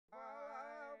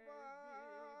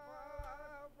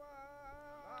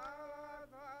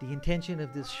The intention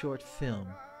of this short film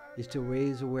is to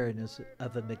raise awareness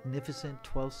of a magnificent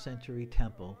 12th century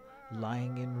temple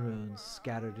lying in ruins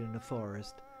scattered in the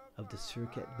forest of the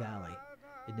Surkhet Valley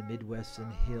in the Midwestern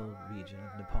Hill region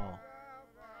of Nepal.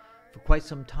 For quite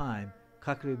some time,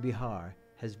 Kakre Bihar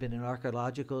has been an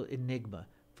archaeological enigma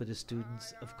for the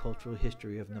students of cultural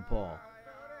history of Nepal,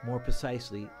 more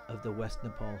precisely of the West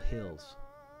Nepal hills.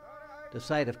 The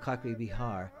site of Kakre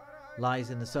Bihar lies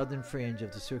in the southern fringe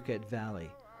of the Surkhet Valley,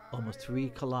 almost 3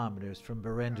 kilometers from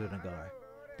Birendranagar,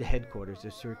 the headquarters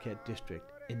of Surkhet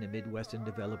district in the Midwestern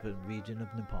Development region of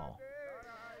Nepal.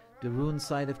 The ruined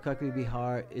site of Kakre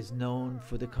Bihar is known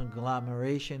for the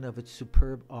conglomeration of its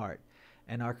superb art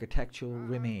and architectural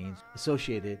remains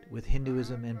associated with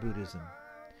Hinduism and Buddhism.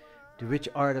 The rich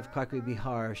art of Kakre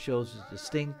Bihar shows a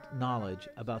distinct knowledge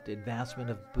about the advancement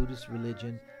of Buddhist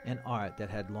religion and art that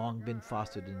had long been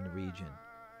fostered in the region.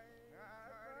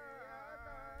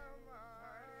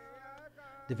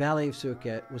 The Valley of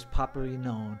Surkhet was popularly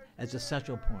known as a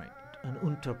central point, an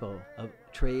entrepot of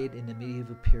trade in the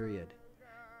medieval period.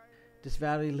 This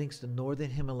valley links the northern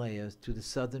Himalayas to the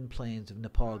southern plains of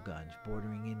Nepalganj,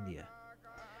 bordering India.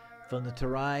 From the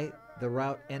Tarai, the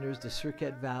route enters the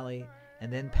Surkhet Valley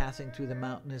and then passing through the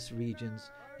mountainous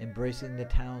regions, embracing the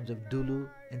towns of Dulu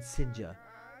and Sinja,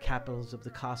 capitals of the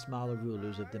Kasmala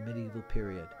rulers of the medieval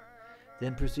period,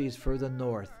 then proceeds further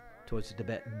north towards the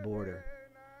Tibetan border.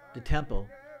 The temple,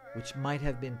 which might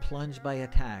have been plunged by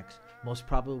attacks, most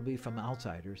probably from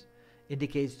outsiders,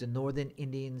 indicates the northern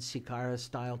Indian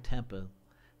Shikhar-style temple,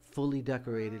 fully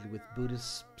decorated with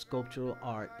Buddhist sculptural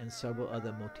art and several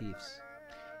other motifs.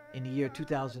 In the year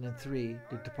 2003,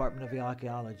 the Department of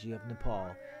Archaeology of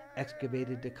Nepal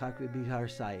excavated the Kakre Bihar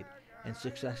site and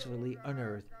successfully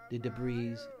unearthed the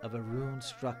debris of a ruined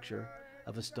structure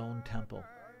of a stone temple.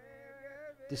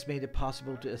 This made it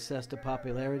possible to assess the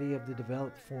popularity of the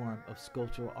developed form of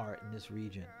sculptural art in this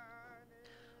region.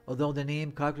 Although the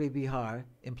name Kakre Bihar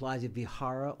implies a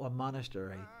vihara or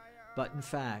monastery, but in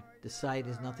fact the site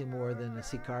is nothing more than a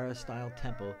Shikara-style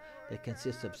temple that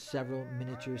consists of several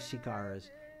miniature shikaras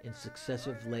in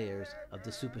successive layers of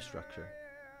the superstructure.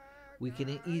 We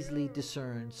can easily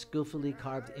discern skillfully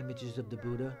carved images of the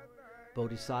Buddha,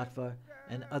 Bodhisattva,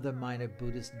 and other minor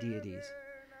Buddhist deities.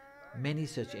 Many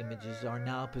such images are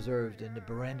now preserved in the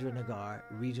Birendranagar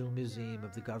Regional Museum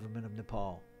of the Government of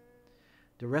Nepal.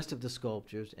 The rest of the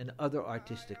sculptures and other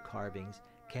artistic carvings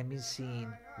can be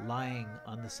seen lying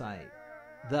on the site.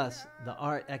 Thus, the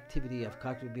art activity of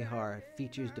Kakre Bihar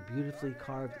features the beautifully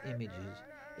carved images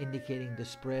indicating the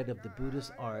spread of the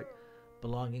Buddhist art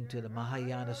belonging to the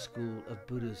Mahayana school of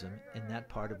Buddhism in that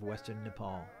part of western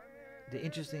Nepal. The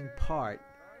interesting part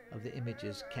of the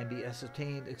images can be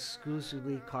ascertained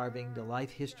exclusively carving the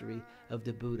life history of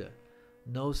the Buddha.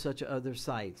 No such other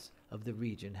sites of the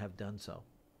region have done so.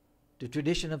 The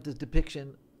tradition of the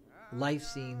depiction life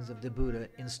scenes of the Buddha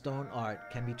in stone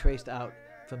art can be traced out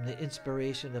from the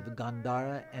inspiration of the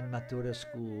Gandhara and Mathura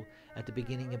school at the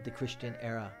beginning of the Christian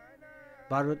era.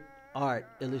 Bharat art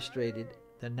illustrated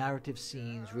the narrative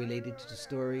scenes related to the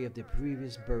story of the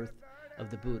previous birth of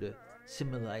the Buddha,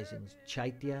 symbolizing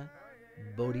Chaitya,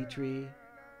 Bodhi tree,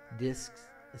 discs,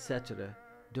 etc.,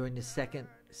 during the 2nd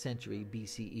century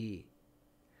BCE.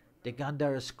 The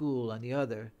Gandhara school, on the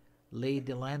other, laid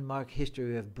the landmark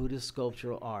history of Buddhist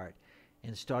sculptural art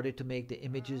and started to make the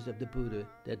images of the Buddha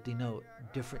that denote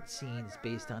different scenes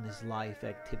based on his life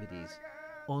activities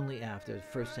only after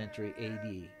the 1st century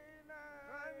AD.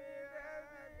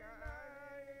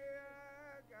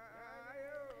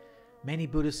 Many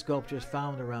Buddhist sculptures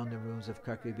found around the ruins of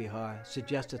Kakre Bihar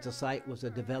suggest that the site was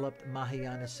a developed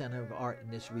Mahayana center of art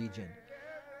in this region.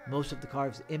 Most of the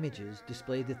carved images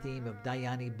display the theme of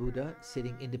Dhyani Buddha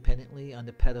sitting independently on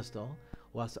the pedestal,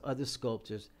 whilst other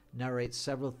sculptures narrate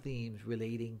several themes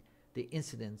relating the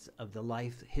incidents of the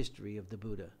life history of the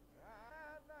Buddha.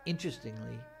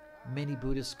 Interestingly, many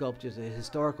Buddhist sculptures at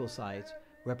historical sites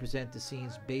represent the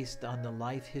scenes based on the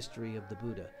life history of the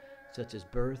Buddha, such as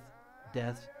birth,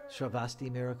 death, Shravasti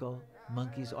miracle,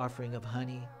 monkeys offering of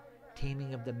honey,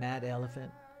 taming of the mad elephant,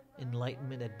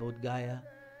 enlightenment at Bodh Gaya,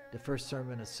 the first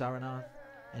sermon of Saranath,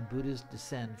 and Buddha's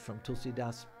descent from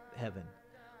Tulsidas heaven,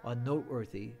 are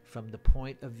noteworthy from the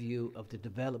point of view of the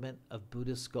development of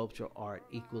Buddhist sculptural art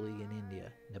equally in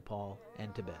India, Nepal,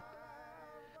 and Tibet.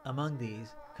 Among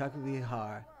these, Kakre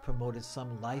Bihar promoted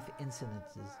some life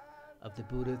incidences of the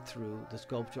Buddha through the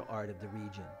sculptural art of the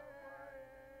region.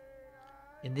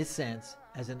 In this sense,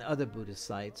 as in other Buddhist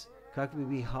sites, Kakre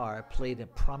Bihar played a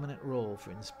prominent role for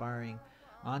inspiring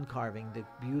on carving the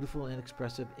beautiful and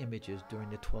expressive images during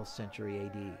the 12th century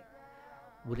AD.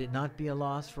 Would it not be a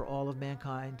loss for all of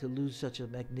mankind to lose such a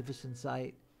magnificent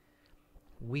site?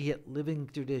 We at Living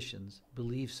Traditions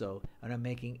believe so and are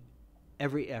making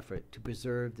every effort to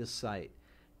preserve this site.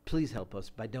 Please help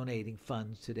us by donating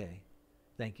funds today.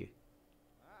 Thank you.